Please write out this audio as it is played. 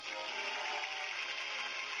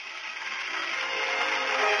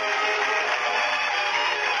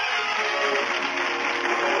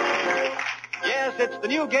it's the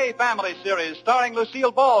new Gay Family series starring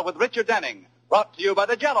Lucille Ball with Richard Denning. Brought to you by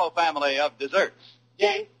the Jell-O family of desserts.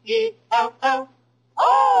 J-E-L-L.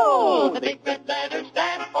 Oh, the big red letters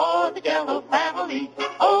stand for the Jell-O family.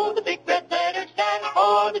 Oh, the big red letters stand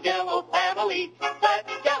for the Jell-O family.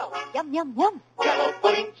 That's Jell-O. Yum, yum, yum. Jell-O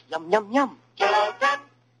puddings. Yum, yum, yum. Jell-O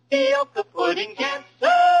tapioca pudding, yes,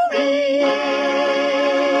 sirree.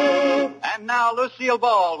 And now Lucille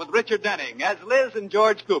Ball with Richard Denning as Liz and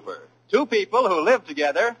George Cooper. Two people who live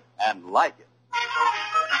together and like it.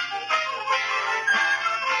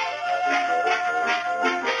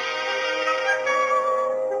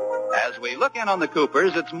 As we look in on the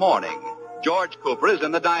Coopers, it's morning. George Cooper is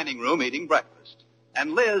in the dining room eating breakfast.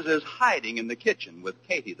 And Liz is hiding in the kitchen with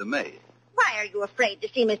Katie the maid. Why are you afraid to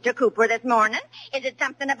see Mr. Cooper this morning? Is it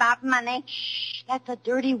something about money? Shh, that's a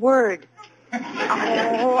dirty word.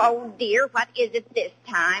 Oh, dear, what is it this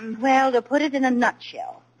time? Well, to put it in a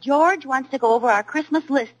nutshell, George wants to go over our Christmas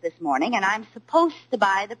list this morning, and I'm supposed to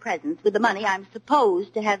buy the presents with the money I'm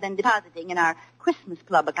supposed to have them depositing in our Christmas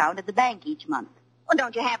Club account at the bank each month. Well,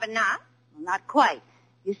 don't you have enough? Well, not quite.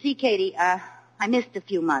 You see, Katie, I missed a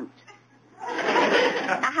few months.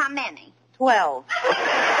 How many? 12.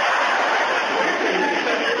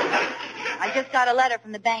 I just got a letter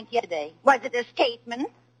from the bank yesterday. Was it a statement?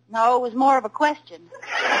 No, it was more of a question.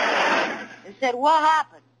 It said, what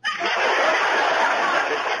happened?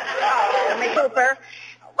 Oh, Miss Cooper,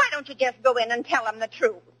 why don't you just go in and tell him the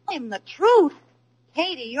truth? Tell him the truth?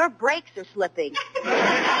 Katie, your brakes are slipping. You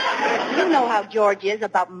know how George is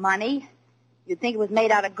about money. You'd think it was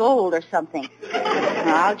made out of gold or something.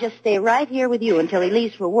 Now, I'll just stay right here with you until he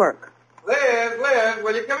leaves for work. Liz,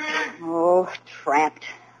 will you come in? Oh, trapped.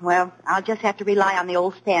 Well, I'll just have to rely on the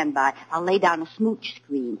old standby. I'll lay down a smooch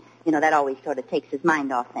screen. You know, that always sort of takes his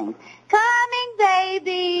mind off things. Coming,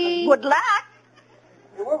 baby. Good luck.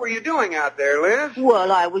 Well, what were you doing out there, Liz?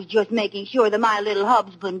 Well, I was just making sure that my little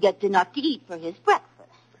husband gets enough to eat for his breakfast.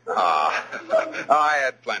 Oh, I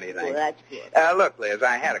had plenty, thanks. Well, that's good. Look, Liz,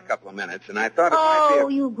 I had a couple of minutes, and I thought it might Oh,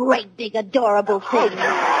 be you great big adorable thing. You're fussing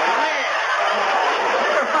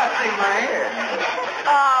my hair.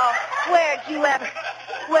 Oh,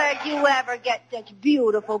 where'd you ever get such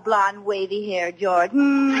beautiful blonde wavy hair, George?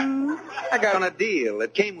 I got on a deal.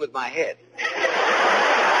 It came with my head.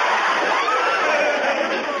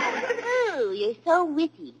 Oh, you're so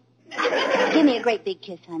witty. Give me a great big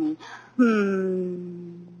kiss, honey.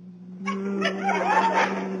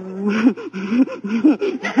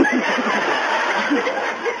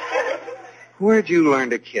 Where'd you learn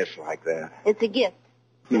to kiss like that? It's a gift.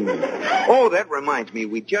 Oh, that reminds me.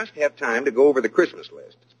 We just have time to go over the Christmas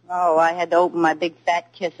list. Oh, I had to open my big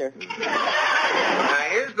fat kisser. Now,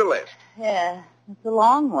 here's the list. Yeah, it's a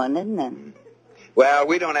long one, isn't it? Well,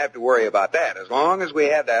 we don't have to worry about that as long as we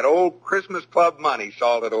have that old Christmas Club money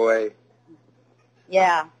salted away.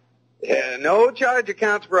 Yeah. No charge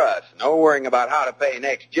accounts for us. No worrying about how to pay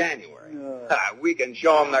next January. We can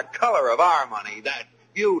show them the color of our money, that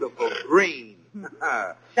beautiful green.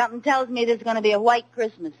 Something tells me there's going to be a white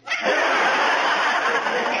Christmas.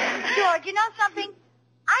 George, you know something?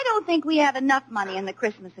 I don't think we have enough money in the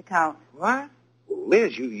Christmas account. What? Well,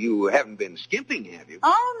 Liz, you haven't been skimping, have you?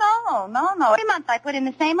 Oh, no. Every month I put in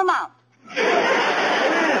the same amount.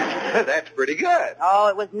 That's pretty good. Oh,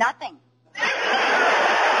 it was nothing. But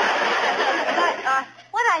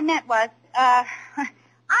what I meant was, I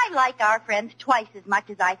like our friends twice as much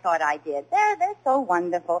as I thought I did. They're so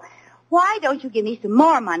wonderful. Why don't you give me some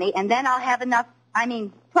more money, and then I'll have enough,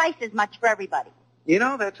 twice as much for everybody. You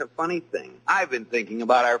know, that's a funny thing. I've been thinking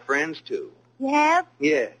about our friends, too. You have?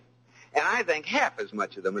 Yeah. And I think half as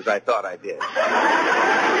much of them as I thought I did.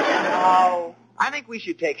 Oh. I think we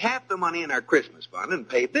should take half the money in our Christmas fund and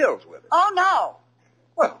pay bills with it. Oh, no.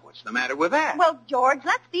 Well, what's the matter with that? Well, George,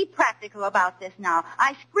 let's be practical about this now.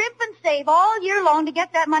 I scrimp and save all year long to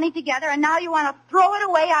get that money together, and now you want to throw it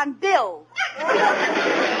away on bills.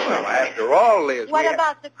 Well, after all, Liz, What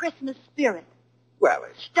about the Christmas spirit? Well,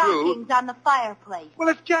 it's Stockings true. on the fireplace. Well,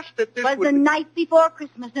 it's just that this It was the night before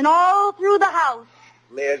Christmas, and all through the house.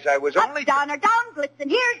 Liz, I was Up, only... down, or down, Blitzen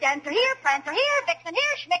here, Dancer here, Prancer here, Vixen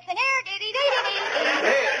here, Schmixen here,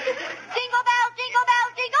 dee-dee-dee-dee-dee. Jingle bell,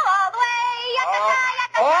 jingle all the way.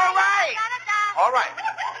 Yakka-da, all yakka-da, right. yakka-da-da. All right.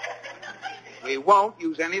 We won't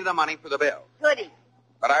use any of the money for the bill. Goody.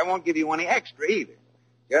 But I won't give you any extra either.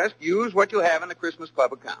 Just use what you have in the Christmas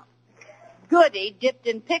Club account. Goody dipped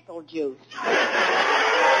in pickle juice.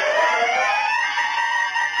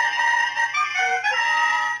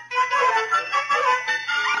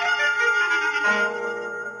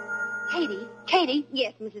 Katie.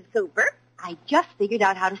 Yes, Mrs. Cooper. I just figured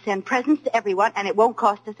out how to send presents to everyone, and it won't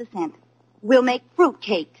cost us a cent. We'll make fruit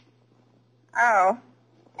cakes. Oh.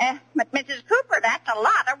 But Mrs. Cooper, that's a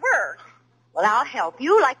lot of work. Well, I'll help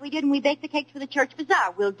you like we did when we baked the cakes for the church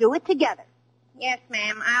bazaar. We'll do it together. Yes,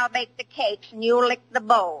 ma'am. I'll bake the cakes and you lick the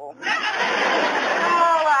bowl. Oh,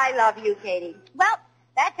 I love you, Katie. Well,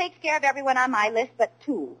 that takes care of everyone on my list but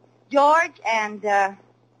two. George and,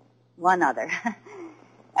 one other.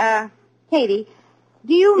 Katie,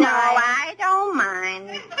 do you No, mind? I don't mind.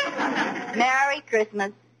 Merry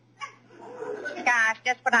Christmas. Gosh,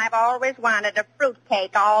 just what I've always wanted, a fruit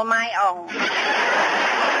cake all my own.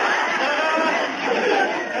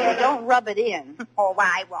 Hey, don't rub it in. Oh,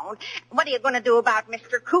 I won't. What are you going to do about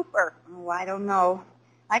Mr. Cooper? Oh, I don't know.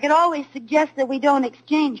 I could always suggest that we don't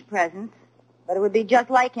exchange presents, but it would be just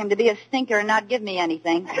like him to be a stinker and not give me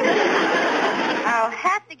anything. I'll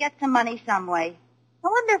have to get some money some way. I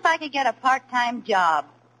wonder if I could get a part-time job.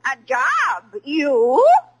 A job? You?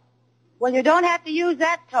 Well, you don't have to use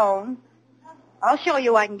that tone. I'll show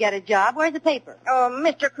you I can get a job. Where's the paper? Oh,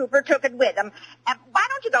 Mr. Cooper took it with him. Why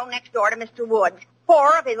don't you go next door to Mr. Woods?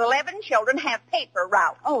 4 of his 11 children have paper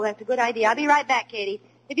routes. Oh, that's a good idea. I'll be right back, Katie.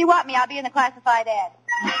 If you want me, I'll be in the classified ad.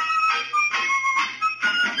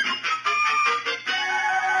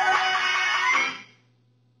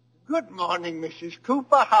 Good morning, Mrs.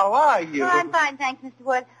 Cooper. How are you? Well, I'm fine, thanks, Mr.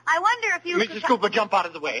 Wood. I wonder if you... Mrs. Cooper, jump out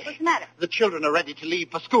of the way. What's the matter? The children are ready to leave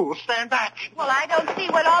for school. Stand back. Well, I don't see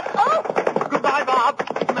what all... Oh! Goodbye, Bob,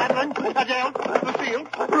 Madeline, Adele, Lucille,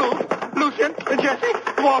 Ruth, Lucian, Jessie,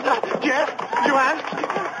 Walter, Jess, Joanne.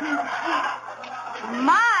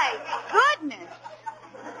 My goodness.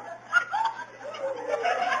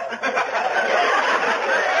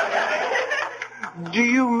 Do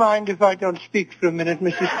you mind if I don't speak for a minute,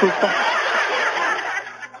 Mrs. Cooper?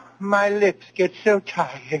 My lips get so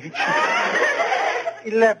tired.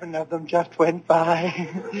 11 of them just went by.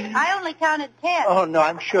 I only counted 10. Oh, no,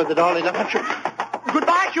 I'm sure that all 11 should...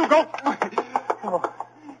 Goodbye, Hugo. Oh,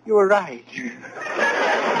 you were right. Do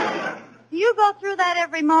you go through that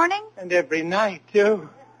every morning? And every night, too.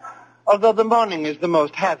 Although the morning is the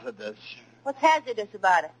most hazardous. What's hazardous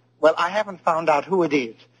about it? Well, I haven't found out who it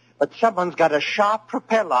is, but someone's got a sharp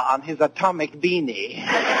propeller on his atomic beanie. Well,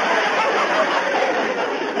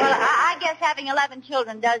 I guess having 11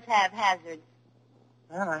 children does have hazards.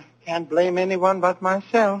 Well, I can't blame anyone but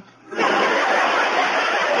myself.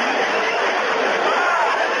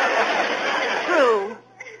 True.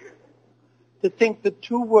 To think that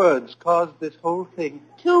 2 words caused this whole thing.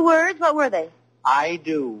 2 words? What were they? I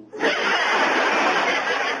do.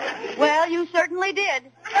 Well, you certainly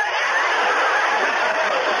did.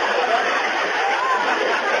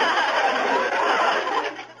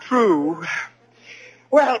 True.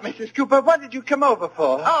 Well, Mrs. Cooper, what did you come over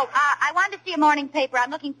for? Oh, I wanted to see a morning paper.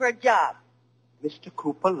 I'm looking for a job. Mr.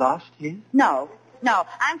 Cooper lost his? No.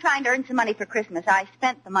 I'm trying to earn some money for Christmas. I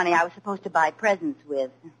spent the money I was supposed to buy presents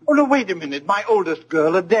with. Oh, no, wait a minute. My oldest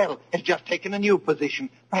girl, Adele, has just taken a new position.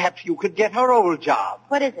 Perhaps you could get her old job.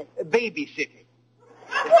 What is it? Babysitting.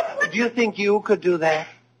 Do you think you could do that?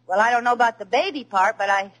 Well, I don't know about the baby part, but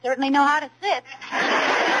I certainly know how to sit.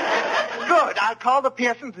 Good. I'll call the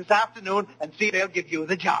Pearsons this afternoon and see if they'll give you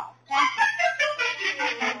the job.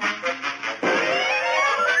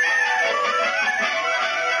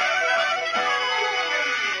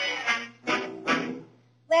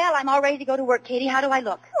 Well, I'm all ready to go to work, Katie. How do I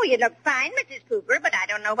look? Oh, you look fine, Mrs. Cooper, but I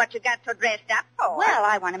don't know what you got so dressed up for. Well,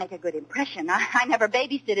 I want to make a good impression. I never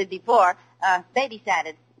babysitted before.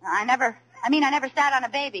 Babysatted. I never sat on a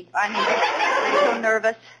baby. I'm so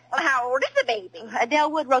nervous. Well, how old is the baby?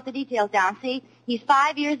 Adele Wood wrote the details down. See? He's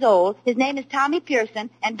 5 years old. His name is Tommy Pearson,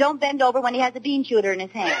 and don't bend over when he has a bean shooter in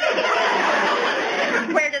his hand.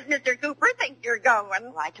 Where does Mr. Cooper think you're going?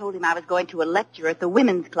 Well, I told him I was going to a lecture at the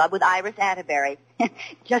Women's Club with Iris Atterbury.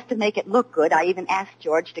 Just to make it look good, I even asked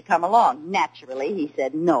George to come along. Naturally, he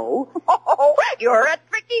said no. Oh, you're a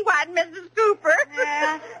tricky one, Mrs. Cooper.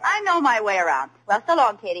 I know my way around. Well, so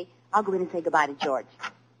long, Katie. I'll go in and say goodbye to George.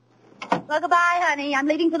 Well, goodbye, honey. I'm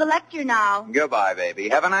leaving for the lecture now. Goodbye, baby.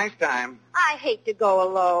 Have a nice time. I hate to go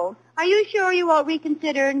alone. Are you sure you won't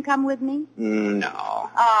reconsider and come with me? No.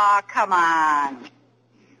 Oh, come on.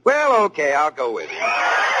 Well, okay, I'll go with you.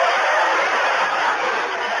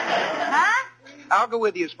 Huh? I'll go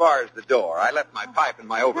with you as far as the door. I left my pipe in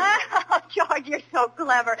my overcoat. Oh, George, you're so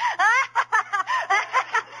clever.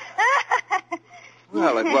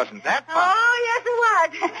 Well, it wasn't that fun. Oh, yes, it was.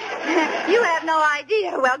 You have no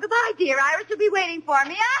idea. Well, goodbye, dear. Iris will be waiting for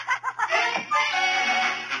me.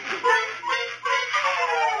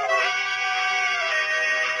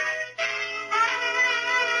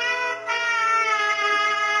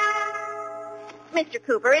 Mr.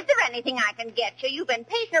 Cooper, is there anything I can get you? You've been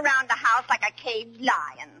pacing around the house like a caged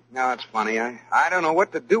lion. No, it's funny. I don't know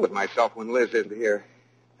what to do with myself when Liz isn't here.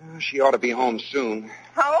 She ought to be home soon.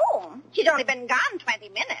 Home? She's only been gone 20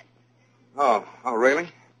 minutes. Oh, really?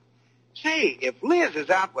 Say, if Liz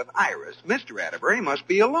is out with Iris, Mr. Atterbury must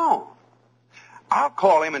be alone. I'll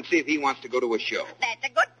call him and see if he wants to go to a show. That's a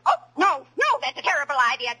good... Oh, no, that's a terrible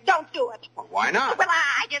idea. Don't do it. Well, why not? Well,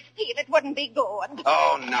 I just feel it wouldn't be good.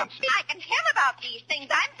 Oh, nonsense. I can tell about these things.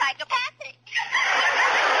 I'm psychopathic.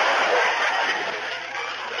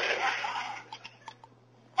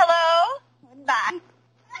 Hello? Bye.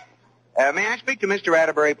 May I speak to Mr.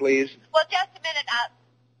 Atterbury, please? Well, just a minute.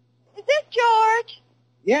 Is this George?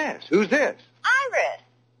 Yes. Who's this? Iris.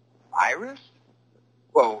 Iris?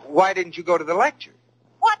 Well, why didn't you go to the lecture?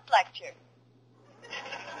 What lecture?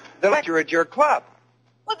 The lecture at your club.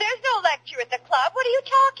 Well, there's no lecture at the club. What are you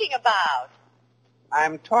talking about?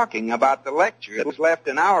 I'm talking about the lecture that was left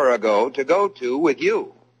an hour ago to go to with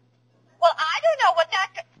you. Well, I don't know what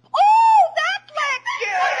that... Oh, that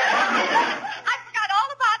lecture! I forgot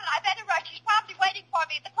all about it. I better rush. She's probably waiting for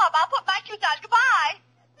me at the club. I'll put my shoes on. Goodbye.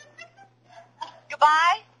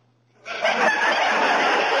 Goodbye.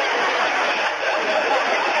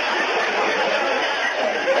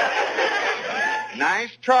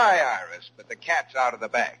 Nice try, Iris, but the cat's out of the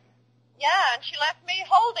bag. Yeah, and she left me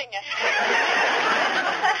holding it.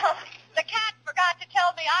 Well, the cat forgot to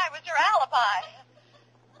tell me I was her alibi.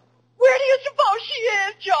 Where do you suppose she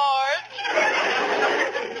is, George?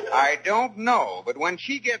 I don't know, but when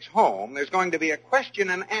she gets home, there's going to be a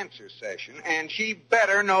question and answer session, and she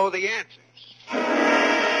better know the answers.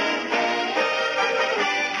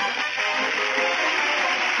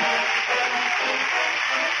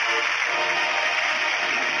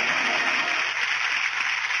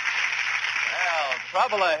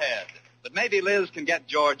 Trouble ahead. But maybe Liz can get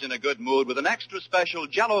George in a good mood with an extra special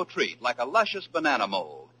Jell-O treat like a luscious banana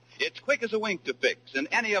mold. It's quick as a wink to fix in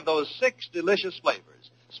any of those 6 delicious flavors: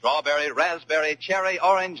 strawberry, raspberry, cherry,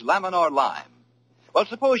 orange, lemon, or lime. Well,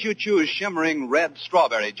 suppose you choose shimmering red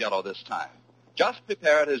strawberry Jell-O this time. Just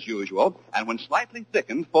prepare it as usual, and when slightly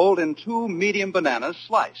thickened, fold in 2 medium bananas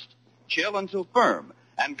sliced. Chill until firm,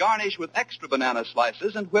 and garnish with extra banana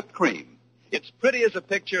slices and whipped cream. It's pretty as a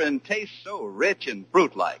picture and tastes so rich and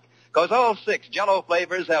fruit-like, because all 6 Jell-O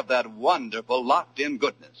flavors have that wonderful locked-in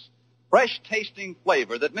goodness. Fresh-tasting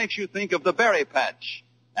flavor that makes you think of the berry patch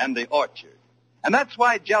and the orchard. And that's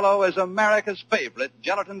why Jell-O is America's favorite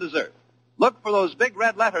gelatin dessert. Look for those big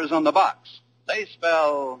red letters on the box. They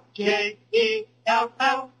spell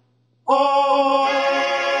Jell-O.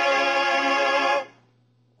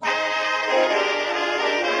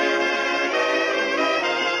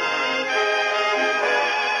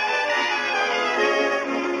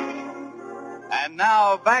 And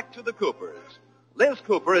now back to the Coopers. Liz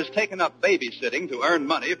Cooper has taken up babysitting to earn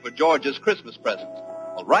money for George's Christmas present.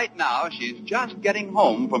 Well, right now, she's just getting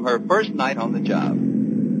home from her first night on the job.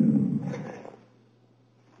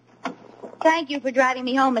 Thank you for driving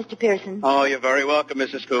me home, Mr. Pearson. Oh, you're very welcome,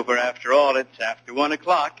 Mrs. Cooper. After all, it's after 1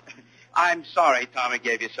 o'clock. I'm sorry Tommy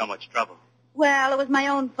gave you so much trouble. Well, it was my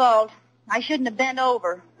own fault. I shouldn't have bent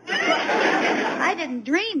over. I didn't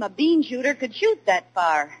dream a bean shooter could shoot that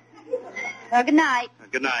far. Well, good night.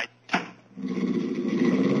 Good night.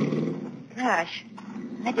 Gosh,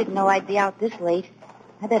 I didn't know I'd be out this late.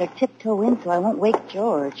 I better tiptoe in so I won't wake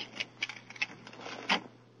George.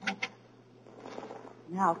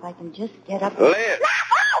 Now, if I can just get up... Liz!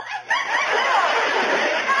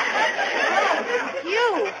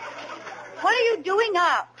 You! What are you doing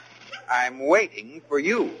up? I'm waiting for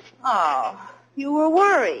you. Oh, you were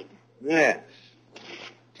worried. Yes.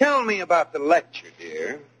 Tell me about the lecture,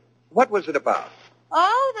 dear. What was it about?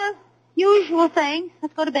 Oh, the usual thing.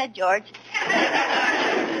 Let's go to bed, George.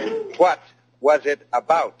 What was it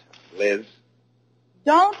about, Liz?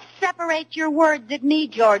 Don't separate your words at me,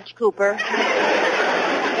 George Cooper.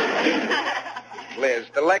 Liz,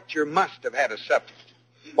 the lecture must have had a subject.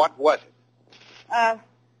 What was it?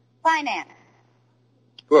 Finance.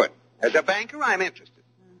 Good. As a banker, I'm interested.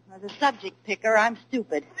 As a subject picker, I'm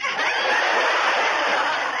stupid.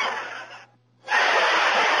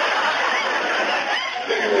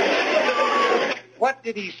 What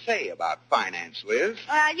did he say about finance, Liz?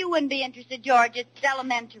 You wouldn't be interested, George. It's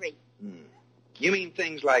elementary. You mean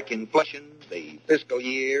things like inflation, the fiscal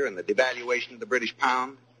year, and the devaluation of the British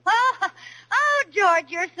pound? Oh, George,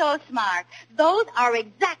 you're so smart. Those are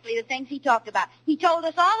exactly the things he talked about. He told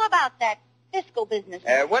us all about that fiscal business.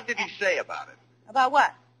 What did he say about it? About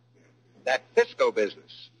what? That fiscal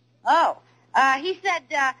business. Oh, he said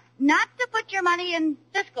not to put your money in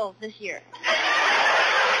fiscals this year.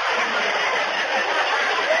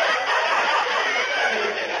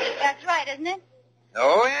 That's right, isn't it?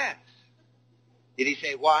 Oh, yes. Did he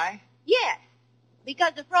say why? Yes.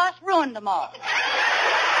 Because the frost ruined them all.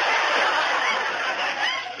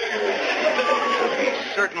 He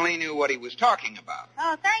certainly knew what he was talking about.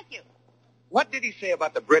 Oh, thank you. What did he say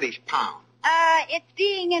about the British pound? It's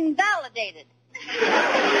being invalidated.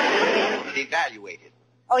 Devaluated.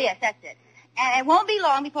 Oh, yes, that's it. And it won't be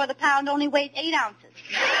long before the pound only weighs 8 ounces.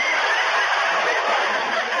 You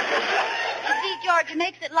see, George, it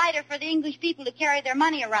makes it lighter for the English people to carry their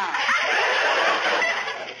money around.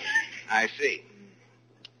 I see.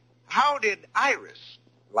 How did Iris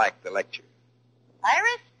like the lecture?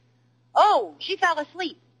 Iris? Oh, she fell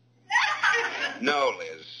asleep. No,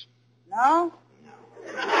 Liz. No?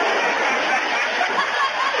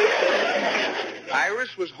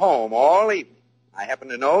 Iris was home all evening. I happen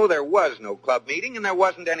to know there was no club meeting and there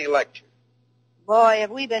wasn't any lecture. Boy,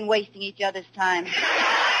 have we been wasting each other's time.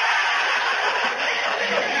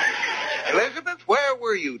 Elizabeth, where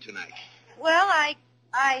were you tonight? Well,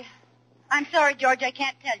 I'm sorry, George, I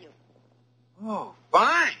can't tell you. Oh,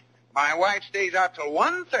 fine. My wife stays out till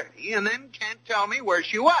 1:30 and then can't tell me where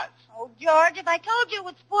she was. Oh, George, if I told you, it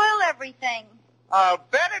would spoil everything. I'll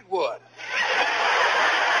bet it would.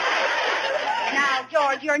 Now,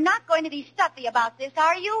 George, you're not going to be stuffy about this,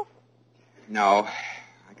 are you? No,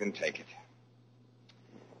 I can take it.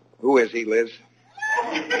 Who is he, Liz?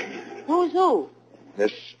 Who's who?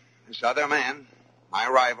 This other man, my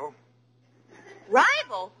rival.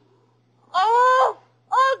 Rival? Oh,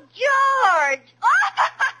 George!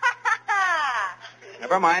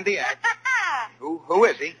 Never mind the act. Who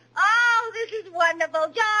is he? Oh, this is wonderful.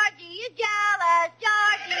 Georgie, you're jealous.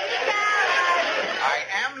 Georgie, you're jealous. I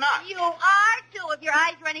am not. You are, too. If your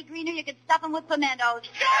eyes were any greener, you could stuff them with pimentos. Georgie,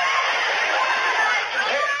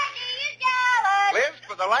 you're jealous. Liz,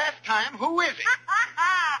 for the last time, who is he?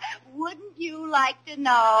 Wouldn't you like to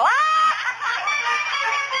know?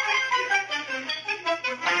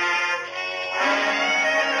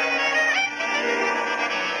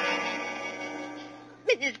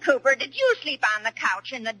 Mrs. Cooper, did you sleep on the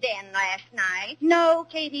couch in the den last night? No,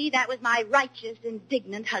 Katie, that was my righteous,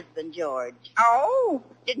 indignant husband, George. Oh,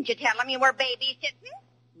 didn't you tell him you were babysitting?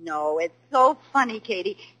 No, it's so funny,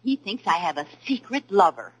 Katie. He thinks I have a secret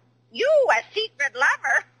lover. You, a secret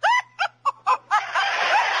lover?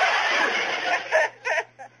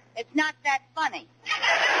 It's not that funny.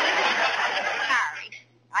 Sorry.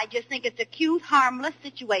 I just think it's a cute, harmless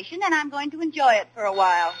situation, and I'm going to enjoy it for a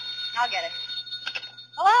while. I'll get it.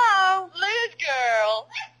 Hello? Liz, girl.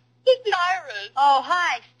 This is Iris. Oh,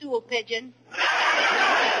 hi, stool pigeon.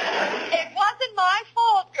 It wasn't my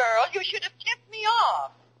fault, girl. You should have tipped me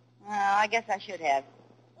off. I guess I should have.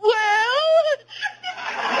 Well?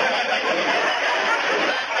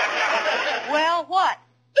 Well, what?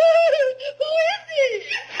 Who is he?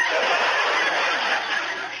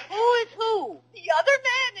 Who is who? The other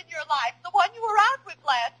man in your life, the one you were out with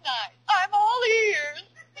last night. I'm all ears.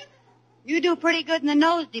 You do pretty good in the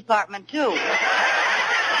nose department, too. Well,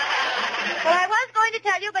 I was going to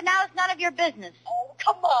tell you, but now it's none of your business. Oh,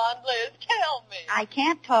 come on, Liz. Tell me. I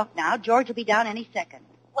can't talk now. George will be down any second.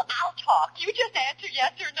 Well, I'll talk. You just answer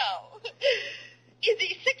yes or no. Is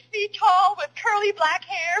he 6 feet tall with curly black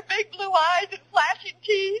hair, big blue eyes, and flashing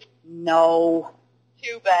teeth? No.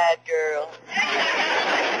 Too bad, girl.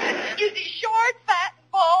 Is he short, fat,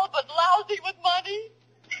 and bald, but lousy with money?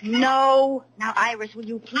 No. Now, Iris, will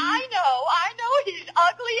you please? I know he's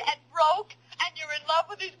ugly and broke, and you're in love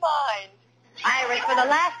with his mind. Iris, for the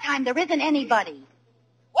last time, there isn't anybody.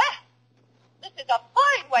 Well, this is a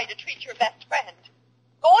fine way to treat your best friend.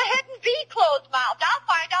 Go ahead and be closed-mouthed. I'll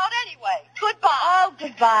find out anyway. Goodbye. Oh,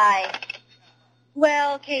 goodbye.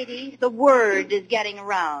 Well, Katie, the word is getting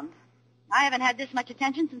around. I haven't had this much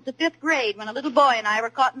attention since the 5th grade when a little boy and I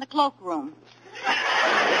were caught in the cloakroom.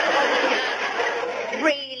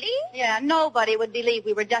 Really? Yeah, nobody would believe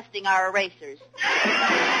we were dusting our erasers.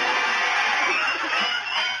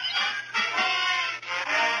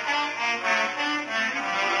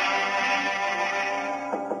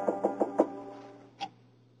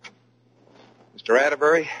 Mr.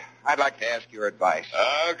 Atterbury, I'd like to ask your advice.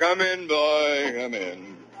 Come in, boy. Come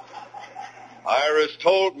in. Iris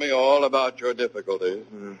told me all about your difficulties.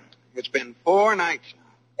 It's been 4 nights now.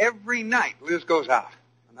 Every night Liz goes out.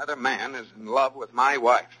 Another man is in love with my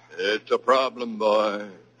wife. It's a problem, boy.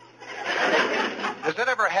 Has that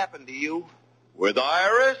ever happened to you? With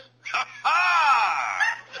Iris? Ha-ha!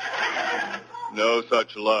 No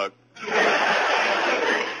such luck.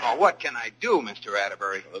 Oh, what can I do, Mr.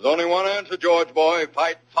 Atterbury? There's only one answer, George boy.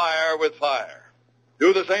 Fight fire with fire.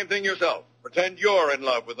 Do the same thing yourself. Pretend you're in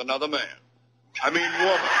love with another man. woman.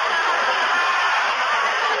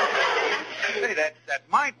 Say, that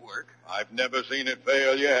might work. I've never seen it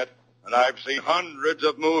fail yet, and I've seen hundreds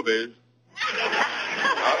of movies.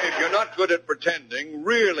 Now, if you're not good at pretending,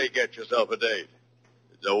 really get yourself a date.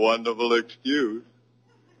 It's a wonderful excuse.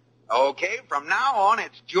 Okay, from now on,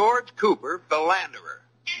 it's George Cooper, philanderer.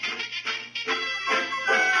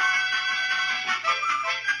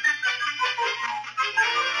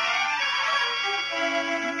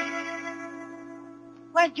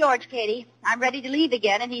 Where's George, Katie? I'm ready to leave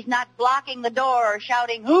again, and he's not blocking the door or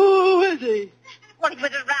shouting, "Who is he?" Well, he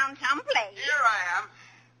was around someplace. Here I am.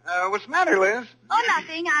 What's the matter, Liz? Oh,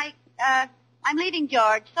 nothing. I'm leaving,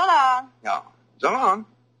 George. So long. No. So long.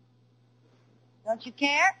 Don't you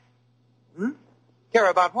care? Care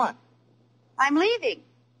about what? I'm leaving.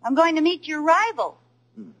 I'm going to meet your rival,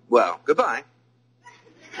 Well, goodbye.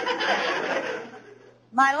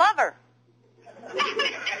 my lover.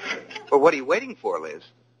 Well, what are you waiting for, Liz?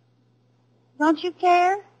 Don't you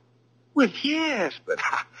care? Well, yes, but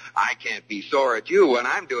I can't be sore at you when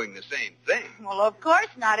I'm doing the same thing. Well, of course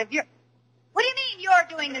not. If you're... What do you mean you're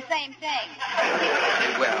doing the same thing?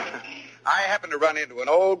 Well, I happened to run into an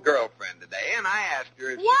old girlfriend today, and I asked her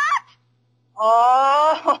if she... What?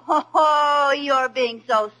 Oh, you're being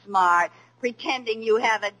so smart, pretending you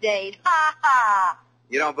have a date. Ha ha.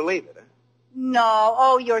 You don't believe it, huh? No.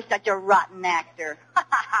 Oh, you're such a rotten actor. Ha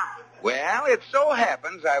ha ha. Well, it so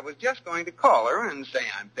happens I was just going to call her and say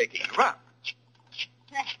I'm picking her up.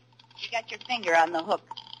 You got your finger on the hook.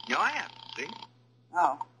 No, I haven't, see?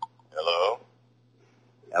 Oh. Hello?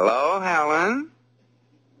 Hello, Helen?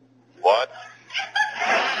 What?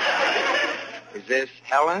 Is this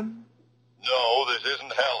Helen? No, this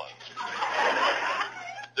isn't Helen.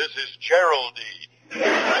 This is Geraldine.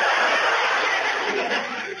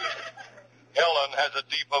 Helen has a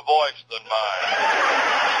deeper voice than mine.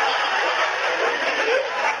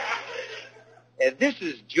 This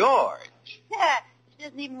is George. She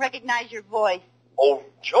doesn't even recognize your voice. Oh,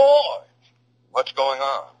 George. What's going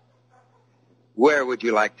on? Where would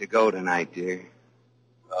you like to go tonight, dear?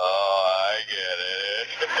 Oh, I get it.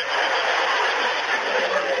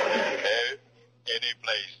 Any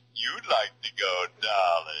place you'd like to go,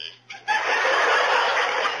 darling.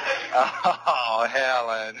 Oh,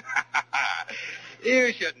 Helen.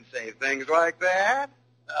 You shouldn't say things like that.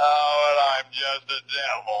 Oh, well, I'm just a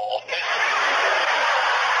devil.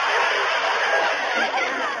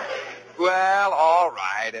 Well, all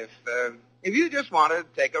right. If you just want to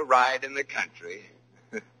take a ride in the country.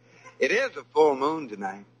 It is a full moon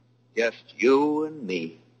tonight. Just you and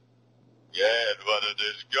me. Gad, what a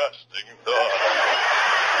disgusting thought.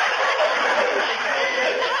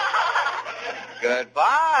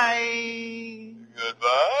 Goodbye.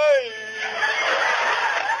 Goodbye.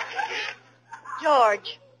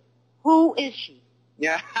 George, who is she?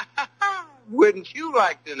 Yeah. Wouldn't you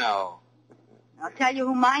like to know? I'll tell you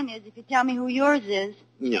who mine is if you tell me who yours is.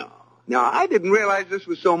 No, I didn't realize this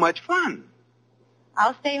was so much fun.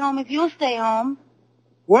 I'll stay home if you'll stay home.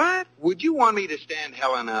 What? Would you want me to stand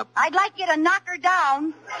Helen up? I'd like you to knock her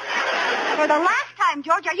down. For the last time,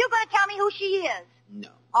 George, are you going to tell me who she is? No.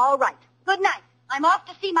 All right. Good night. I'm off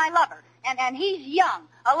to see my lover. And he's young.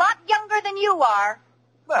 A lot younger than you are.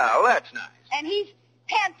 Well, that's nice. And he's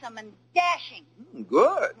handsome and dashing.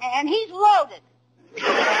 Good. And he's loaded.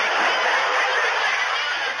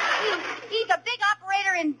 He's a big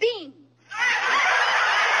operator in beans.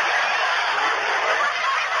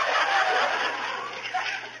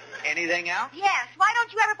 Anything else? Yes. Why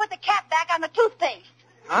don't you ever put the cap back on the toothpaste?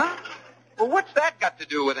 Huh? Well, what's that got to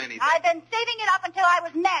do with anything? I've been saving it up until I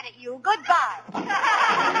was mad at you. Goodbye.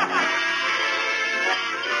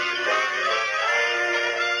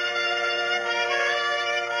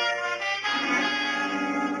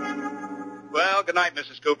 Well, good night,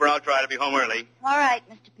 Mrs. Cooper. I'll try to be home early. All right,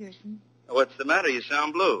 Mr. Pearson. What's the matter? You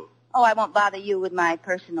sound blue. Oh, I won't bother you with my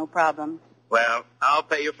personal problems. Well, I'll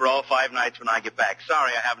pay you for all 5 nights when I get back.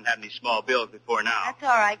 Sorry I haven't had any small bills before now. That's all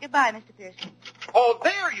right. Goodbye, Mr. Pearson. Oh,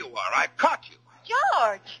 there you are. I've caught you.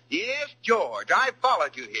 George. Yes, George. I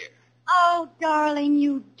followed you here. Oh, darling,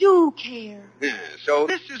 you do care. Yeah, so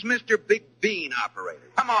this is Mr. Big Bean Operator.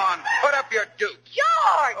 Come on, put up your dukes.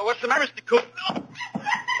 George! Oh, what's the matter, Mr. Cooper?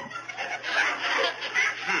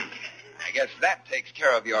 I guess that takes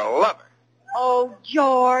care of your lover. Oh,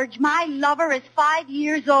 George, my lover is 5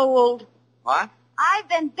 years old. What? I've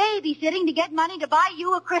been babysitting to get money to buy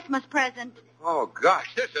you a Christmas present. Oh,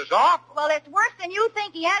 gosh, this is awful. Well, it's worse than you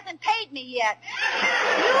think. He hasn't paid me yet.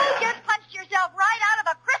 You just punched yourself right out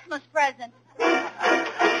of a Christmas present.